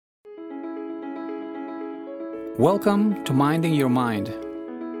Welcome to Minding Your Mind,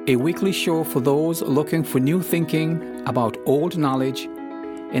 a weekly show for those looking for new thinking about old knowledge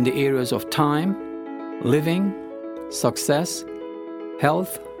in the areas of time, living, success,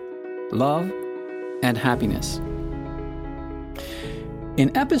 health, love, and happiness.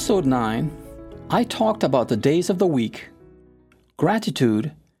 In episode 9, I talked about the days of the week,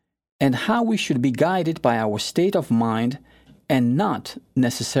 gratitude, and how we should be guided by our state of mind and not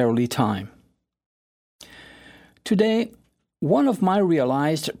necessarily time. Today, one of my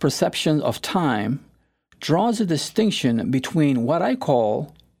realized perceptions of time draws a distinction between what I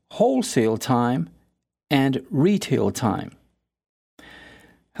call wholesale time and retail time.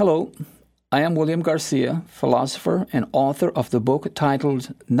 Hello, I am William Garcia, philosopher and author of the book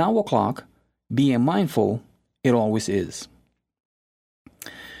titled Now O'Clock, Being Mindful, It Always Is.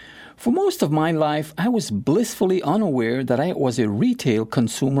 For most of my life, I was blissfully unaware that I was a retail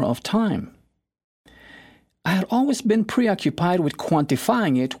consumer of time. I had always been preoccupied with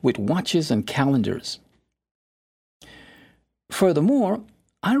quantifying it with watches and calendars. Furthermore,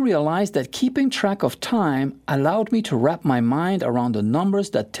 I realized that keeping track of time allowed me to wrap my mind around the numbers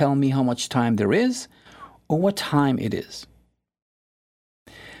that tell me how much time there is or what time it is.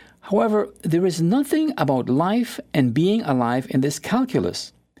 However, there is nothing about life and being alive in this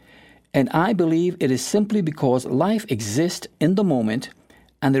calculus, and I believe it is simply because life exists in the moment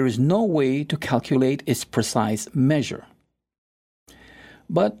and there is no way to calculate its precise measure.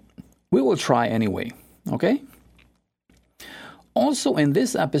 But we will try anyway, okay? Also in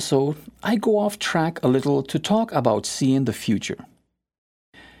this episode, I go off track a little to talk about seeing the future.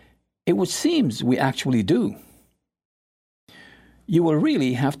 It would seem we actually do. You will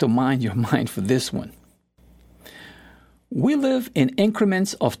really have to mind your mind for this one. We live in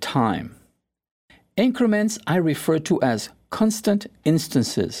increments of time. Increments I refer to as constant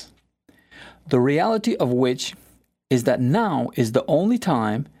instances, the reality of which is that now is the only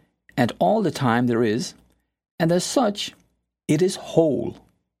time and all the time there is, and as such, it is whole.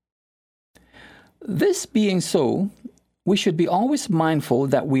 This being so, we should be always mindful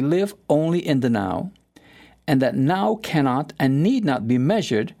that we live only in the now, and that now cannot and need not be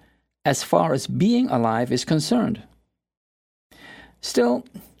measured as far as being alive is concerned. Still,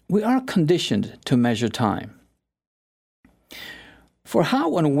 we are conditioned to measure time. For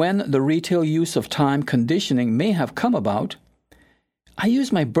how and when the retail use of time conditioning may have come about, I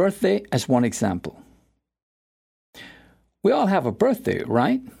use my birthday as one example. We all have a birthday,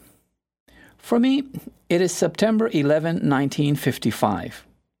 right? For me, it is September 11, 1955.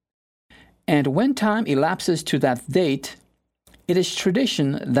 And when time elapses to that date, it is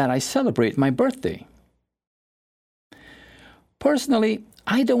tradition that I celebrate my birthday. Personally,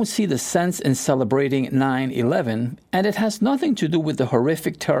 I don't see the sense in celebrating 9/11, and it has nothing to do with the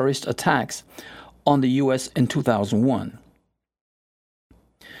horrific terrorist attacks on the U.S. in 2001.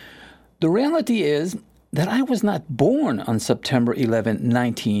 The reality is that I was not born on September 11,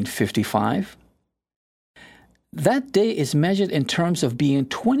 1955. That day is measured in terms of being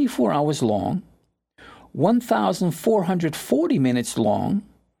 24 hours long, 1,440 minutes long,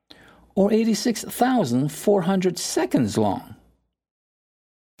 or 86,400 seconds long.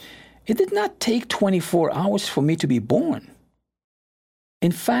 It did not take 24 hours for me to be born.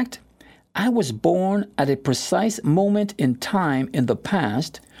 In fact, I was born at a precise moment in time in the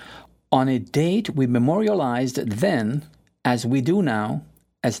past on a date we memorialized then, as we do now,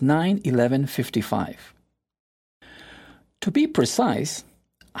 as 9/11/55. To be precise,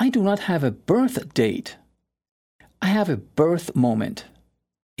 I do not have a birth date. I have a birth moment,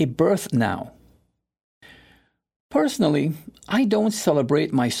 a birth now. Personally, I don't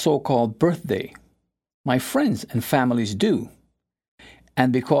celebrate my so-called birthday. My friends and families do.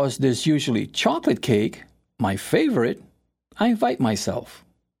 And because there's usually chocolate cake, my favorite, I invite myself.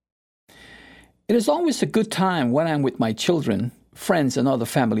 It is always a good time when I'm with my children, friends, and other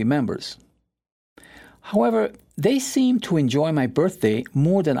family members. However, they seem to enjoy my birthday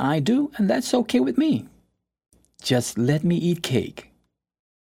more than I do, and that's okay with me. Just let me eat cake.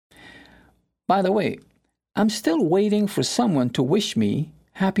 By the way, I'm still waiting for someone to wish me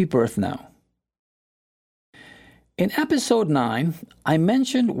happy birth now. In episode 9, I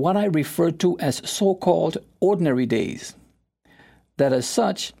mentioned what I refer to as so-called ordinary days. That as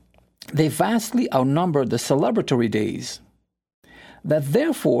such, they vastly outnumber the celebratory days. That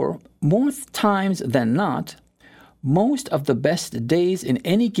therefore, more times than not, most of the best days in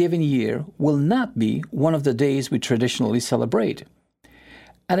any given year will not be one of the days we traditionally celebrate.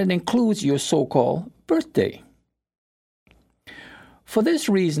 And it includes your so-called birthday. For this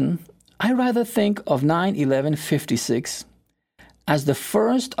reason, I rather think of 9/11/56 as the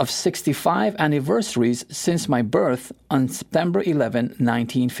first of 65 anniversaries since my birth on September 11,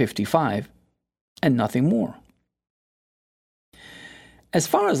 1955, and nothing more. As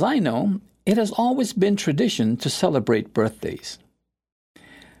far as I know, it has always been tradition to celebrate birthdays.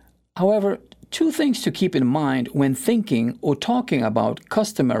 However, two things to keep in mind when thinking or talking about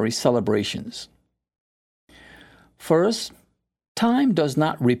customary celebrations. First, time does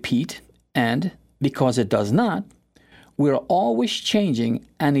not repeat, and because it does not, we are always changing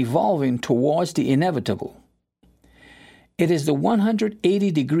and evolving towards the inevitable. It is the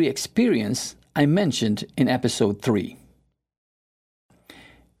 180-degree experience I mentioned in episode 3.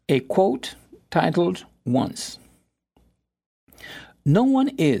 A quote titled Once. No one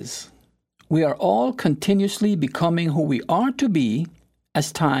is. We are all continuously becoming who we are to be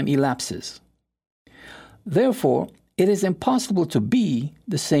as time elapses. Therefore, it is impossible to be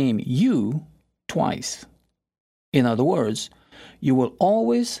the same you twice. In other words, you will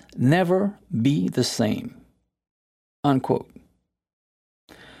always never be the same. Unquote.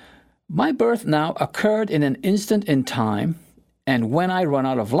 My birth now occurred in an instant in time, and when I run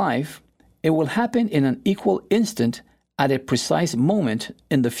out of life, it will happen in an equal instant at a precise moment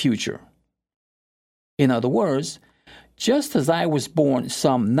in the future. In other words, just as I was born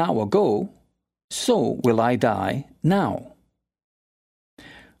some now ago, so will I die now.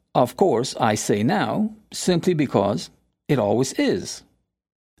 Of course, I say now simply because it always is.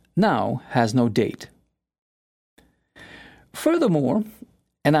 Now has no date. Furthermore,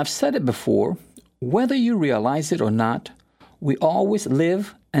 and I've said it before, whether you realize it or not, we always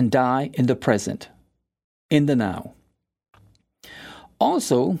live and die in the present, in the now.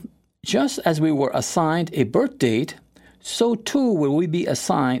 Also, just as we were assigned a birth date, so too will we be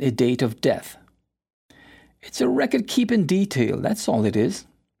assigned a date of death. It's a record-keeping detail, that's all it is.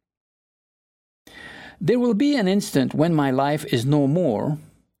 There will be an instant when my life is no more,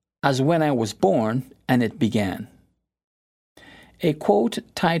 as when I was born and it began. A quote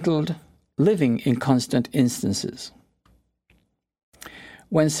titled, Living in Constant Instances.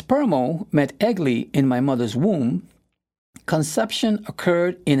 When spermo met egli in my mother's womb, conception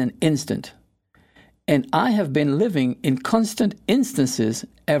occurred in an instant, and I have been living in constant instances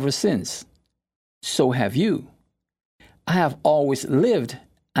ever since. So have you. I have always lived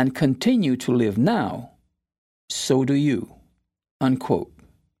and continue to live now. So do you. Unquote.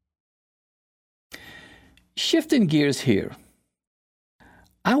 Shifting gears here,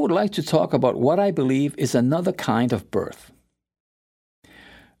 I would like to talk about what I believe is another kind of birth.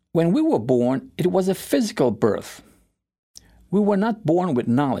 When we were born, it was a physical birth. We were not born with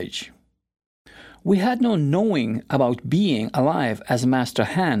knowledge. We had no knowing about being alive as Master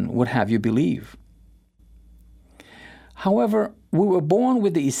Han would have you believe. However, we were born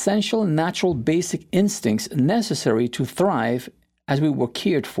with the essential natural basic instincts necessary to thrive as we were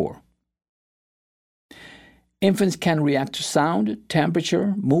cared for. Infants can react to sound,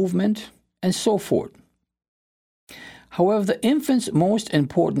 temperature, movement, and so forth. However, the infant's most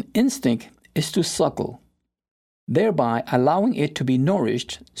important instinct is to suckle, thereby allowing it to be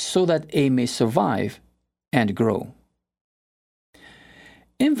nourished so that it may survive and grow.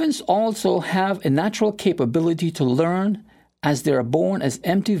 Infants also have a natural capability to learn as they are born as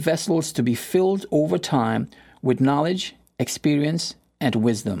empty vessels to be filled over time with knowledge, experience, and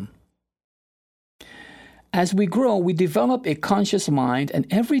wisdom. As we grow, we develop a conscious mind, and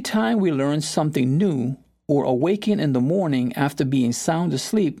every time we learn something new or awaken in the morning after being sound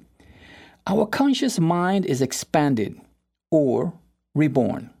asleep, our conscious mind is expanded or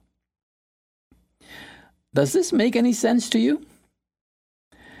reborn. Does this make any sense to you?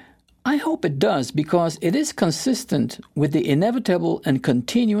 I hope it does, because it is consistent with the inevitable and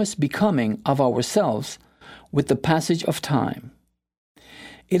continuous becoming of ourselves with the passage of time.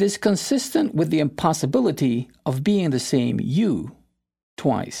 It is consistent with the impossibility of being the same you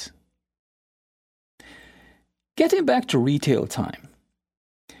twice. Getting back to retail time,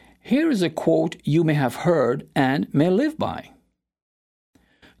 here is a quote you may have heard and may live by.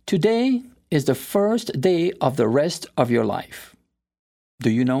 Today is the first day of the rest of your life. Do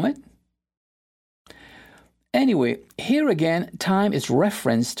you know it? Anyway, here again, time is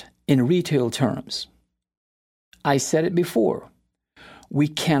referenced in retail terms. I said it before. We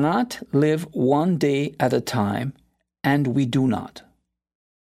cannot live one day at a time, and we do not.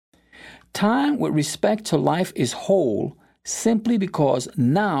 Time with respect to life is whole simply because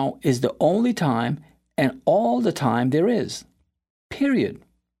now is the only time and all the time there is. Period.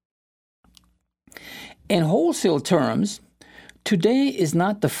 In wholesale terms, today is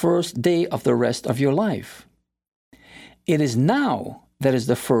not the first day of the rest of your life. It is now that is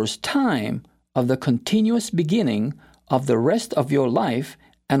the first time of the continuous beginning of the rest of your life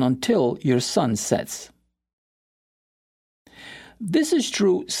and until your sun sets. This is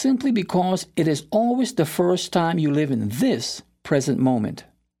true simply because it is always the first time you live in this present moment.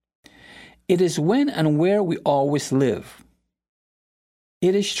 It is when and where we always live.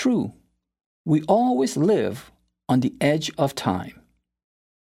 It is true. We always live on the edge of time.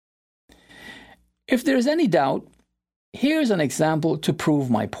 If there is any doubt, here's an example to prove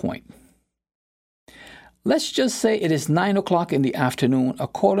my point. Let's just say it is 9 o'clock in the afternoon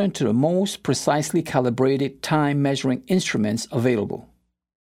according to the most precisely calibrated time measuring instruments available.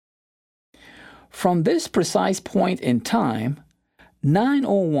 From this precise point in time,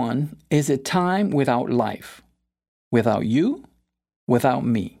 9:01 is a time without life, without you, without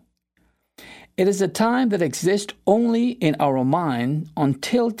me. It is a time that exists only in our mind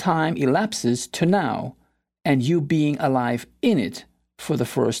until time elapses to now and you being alive in it for the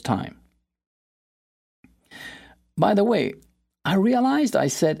first time. By the way, I realized I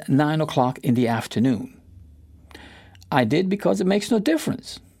said 9 o'clock in the afternoon. I did because it makes no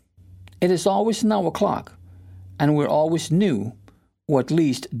difference. It is always 9 o'clock, and we're always new, or at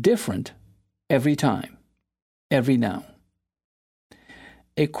least different, every time, every now.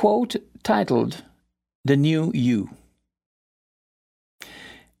 A quote titled, "The New You."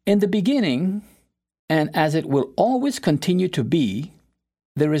 In the beginning, and as it will always continue to be,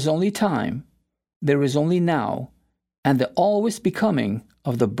 there is only time, there is only now, and the always becoming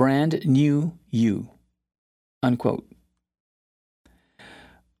of the brand new you. Unquote.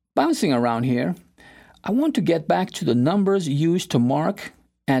 Bouncing around here, I want to get back to the numbers used to mark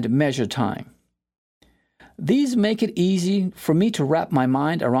and measure time. These make it easy for me to wrap my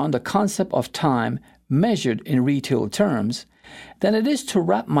mind around the concept of time measured in retail terms than it is to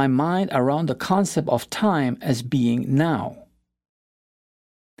wrap my mind around the concept of time as being now.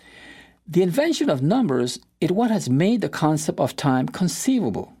 The invention of numbers is what has made the concept of time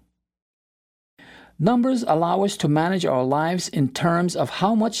conceivable. Numbers allow us to manage our lives in terms of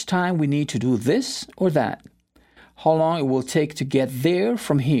how much time we need to do this or that, how long it will take to get there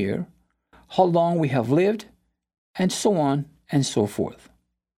from here, how long we have lived, and so on and so forth.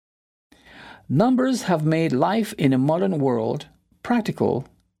 Numbers have made life in a modern world practical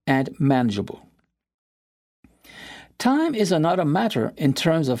and manageable. Time is another matter in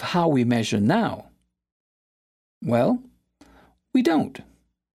terms of how we measure now. Well, we don't.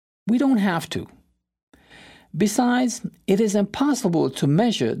 We don't have to. Besides, it is impossible to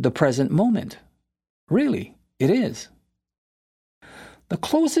measure the present moment. Really, it is. The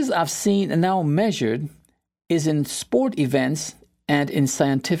closest I've seen and now measured is in sport events and in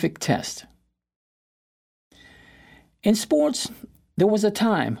scientific tests. In sports, there was a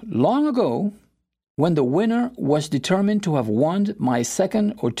time long ago when the winner was determined to have won by a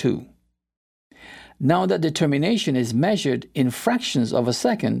second or two. Now that determination is measured in fractions of a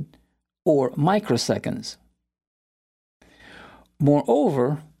second or microseconds.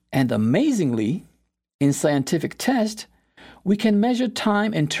 Moreover, and amazingly, in scientific tests, we can measure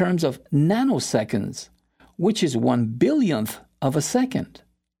time in terms of nanoseconds, which is 1/billionth of a second.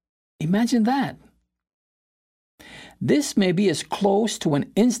 Imagine that. This may be as close to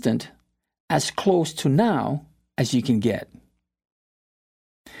an instant, as close to now as you can get.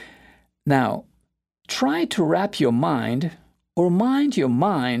 Now, try to wrap your mind or mind your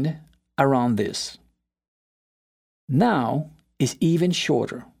mind around this. Now is even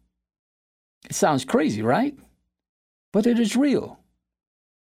shorter. It sounds crazy, right? But it is real.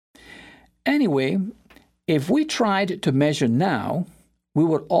 Anyway, if we tried to measure now, we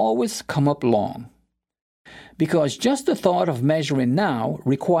would always come up long. Because just the thought of measuring now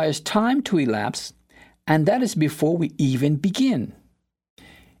requires time to elapse, and that is before we even begin.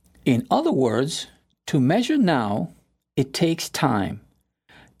 In other words, to measure now, it takes time,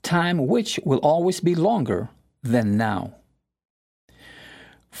 time which will always be longer than now.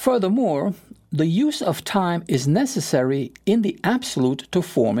 Furthermore, the use of time is necessary in the absolute to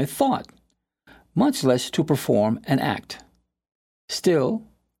form a thought, much less to perform an act. Still,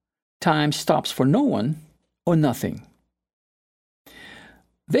 time stops for no one or nothing.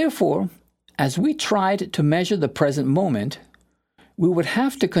 Therefore, as we tried to measure the present moment, we would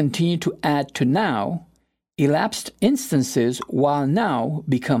have to continue to add to now elapsed instances while now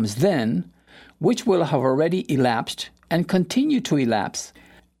becomes then, which will have already elapsed and continue to elapse,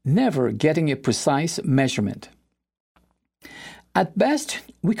 never getting a precise measurement. At best,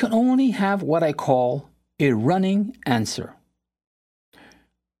 we can only have what I call a running answer.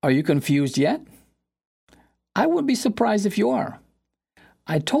 Are you confused yet? I would be surprised if you are.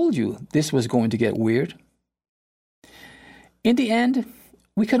 I told you this was going to get weird. In the end,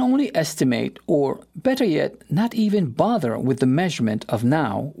 we can only estimate, or better yet, not even bother with the measurement of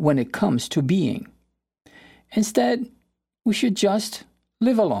now when it comes to being. Instead, we should just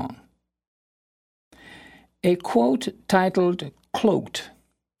live along. A quote titled Cloaked.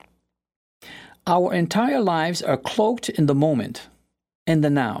 Our entire lives are cloaked in the moment, in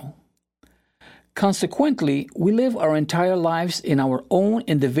the now. Consequently, we live our entire lives in our own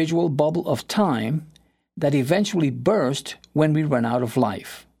individual bubble of time that eventually bursts when we run out of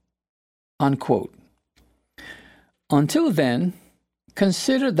life. Unquote. Until then,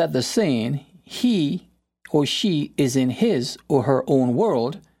 consider that the saying, he or she is in his or her own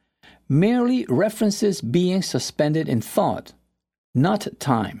world, merely references being suspended in thought, not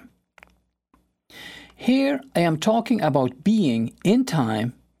time. Here I am talking about being in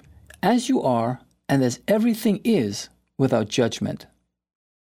time as you are and as everything is without judgment.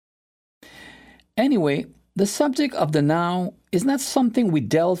 Anyway, the subject of the now is not something we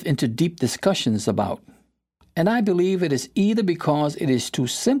delve into deep discussions about, and I believe it is either because it is too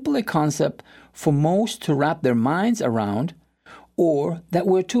simple a concept for most to wrap their minds around, or that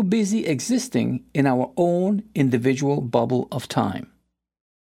we're too busy existing in our own individual bubble of time.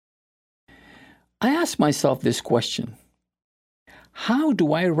 I ask myself this question: how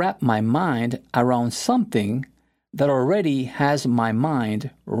do I wrap my mind around something that already has my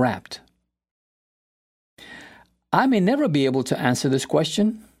mind wrapped? I may never be able to answer this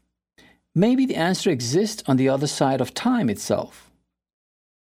question. Maybe the answer exists on the other side of time itself.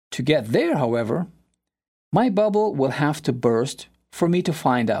 To get there, however, my bubble will have to burst for me to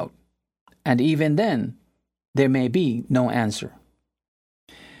find out, and even then, there may be no answer.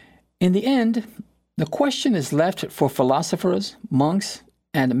 In the end, the question is left for philosophers, monks,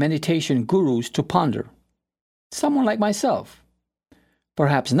 and meditation gurus to ponder. Someone like myself.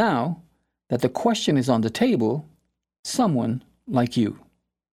 Perhaps now that the question is on the table, someone like you.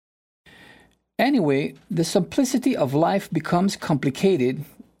 Anyway, the simplicity of life becomes complicated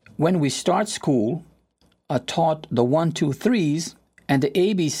when we start school, are taught the 1, 2, 3s and the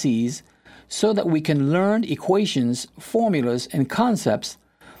ABCs so that we can learn equations, formulas, and concepts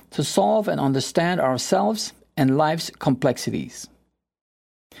to solve and understand ourselves and life's complexities.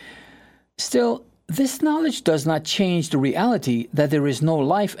 Still, this knowledge does not change the reality that there is no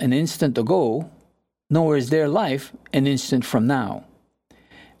life an instant ago, nor is there life an instant from now,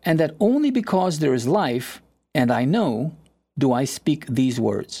 and that only because there is life, and I know, do I speak these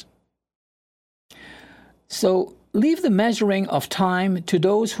words. So, leave the measuring of time to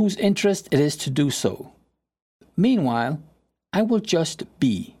those whose interest it is to do so. Meanwhile, I will just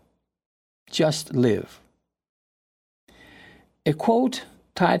be. Just live. A quote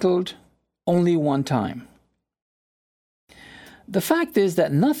titled, Only One Time. The fact is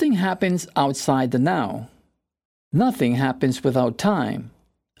that nothing happens outside the now. Nothing happens without time,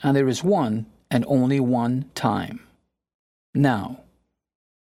 and there is one and only one time. Now.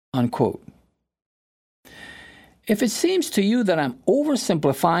 Unquote. If it seems to you that I'm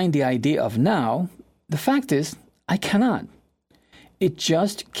oversimplifying the idea of now, the fact is, I cannot. It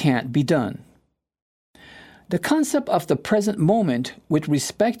just can't be done. The concept of the present moment with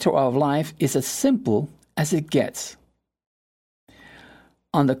respect to our life is as simple as it gets.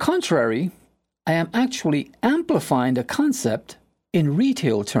 On the contrary, I am actually amplifying the concept in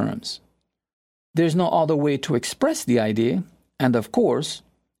retail terms. There's no other way to express the idea, and of course,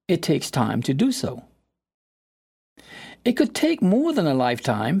 it takes time to do so. It could take more than a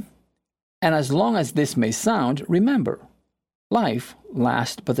lifetime, and as long as this may sound, remember, life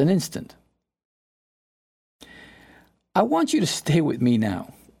lasts but an instant. I want you to stay with me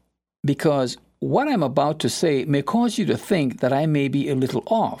now, because what I'm about to say may cause you to think that I may be a little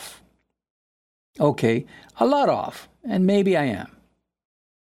off. Okay, a lot off, and maybe I am.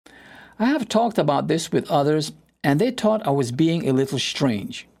 I have talked about this with others, and they thought I was being a little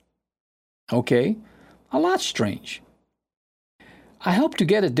strange. Okay, a lot strange. I hope to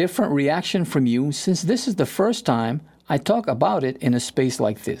get a different reaction from you since this is the first time I talk about it in a space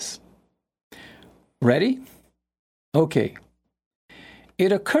like this. Ready? Okay.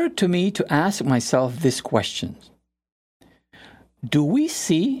 It occurred to me to ask myself this question. Do we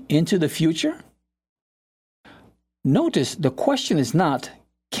see into the future? Notice the question is not,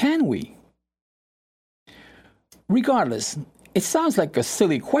 can we? Regardless, it sounds like a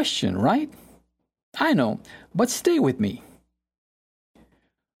silly question, right? I know, but stay with me.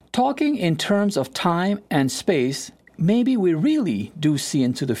 Talking in terms of time and space, maybe we really do see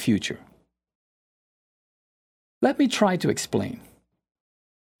into the future. Let me try to explain.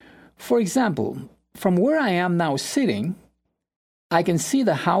 For example, from where I am now sitting, I can see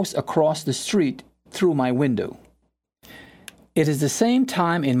the house across the street through my window. It is the same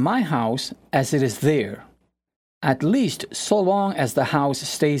time in my house as it is there, at least so long as the house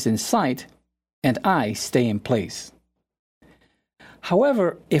stays in sight and I stay in place.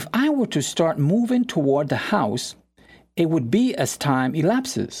 However, if I were to start moving toward the house, it would be as time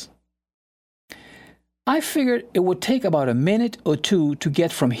elapses. I figured it would take about a minute or two to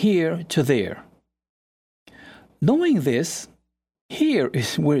get from here to there. Knowing this, here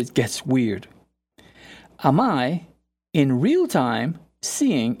is where it gets weird. Am I, in real time,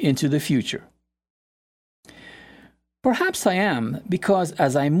 seeing into the future? Perhaps I am, because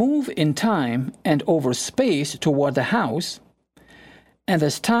as I move in time and over space toward the house, and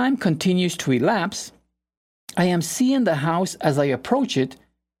as time continues to elapse, I am seeing the house as I approach it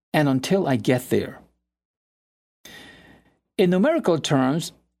and until I get there. In numerical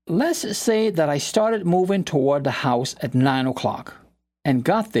terms, let's say that I started moving toward the house at 9 o'clock and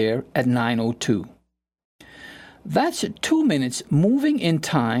got there at 9:02. That's 2 minutes moving in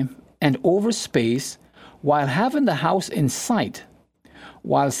time and over space while having the house in sight,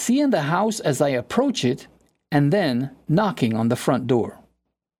 while seeing the house as I approach it, and then knocking on the front door.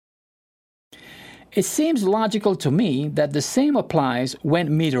 It seems logical to me that the same applies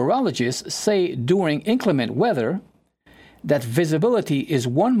when meteorologists say during inclement weather that visibility is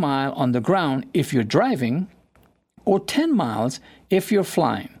 1 mile on the ground if you're driving, or 10 miles if you're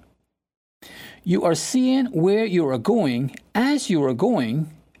flying. You are seeing where you are going as you are going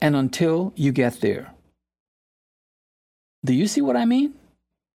and until you get there. Do you see what I mean?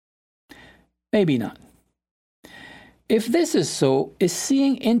 Maybe not. If this is so, is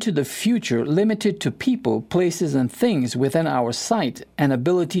seeing into the future limited to people, places, and things within our sight and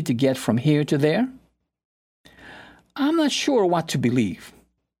ability to get from here to there? I'm not sure what to believe.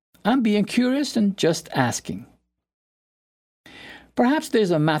 I'm being curious and just asking. Perhaps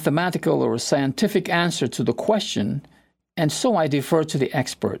there's a mathematical or a scientific answer to the question, and so I defer to the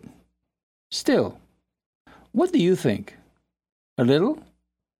expert. Still, what do you think? A little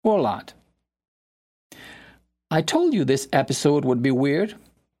or a lot? I told you this episode would be weird.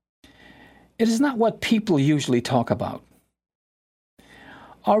 It is not what people usually talk about.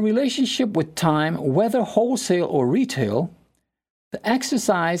 Our relationship with time, whether wholesale or retail, the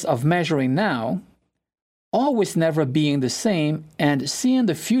exercise of measuring now, always never being the same, and seeing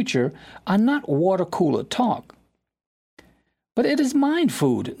the future are not water cooler talk. But it is mind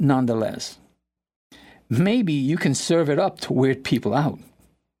food nonetheless. Maybe you can serve it up to weird people out.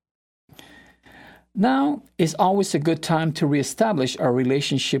 Now is always a good time to reestablish our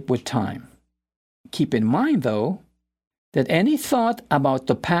relationship with time. Keep in mind, though, that any thought about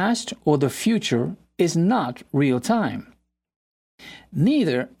the past or the future is not real time.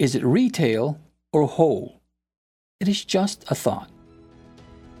 Neither is it retail or whole. It is just a thought.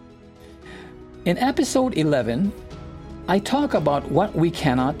 In episode 11, I talk about what we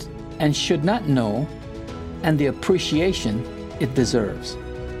cannot and should not know and the appreciation it deserves.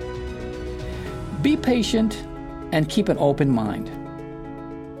 Be patient and keep an open mind.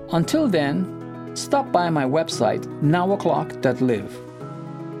 Until then, stop by my website, nowoclock.live.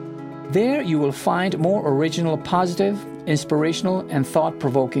 There you will find more original, positive, inspirational, and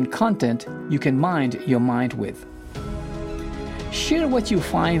thought-provoking content you can mind your mind with. Share what you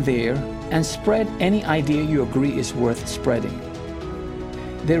find there and spread any idea you agree is worth spreading.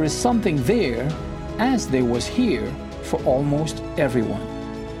 There is something there, as there was here, for almost everyone.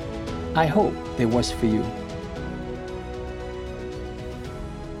 I hope there was for you.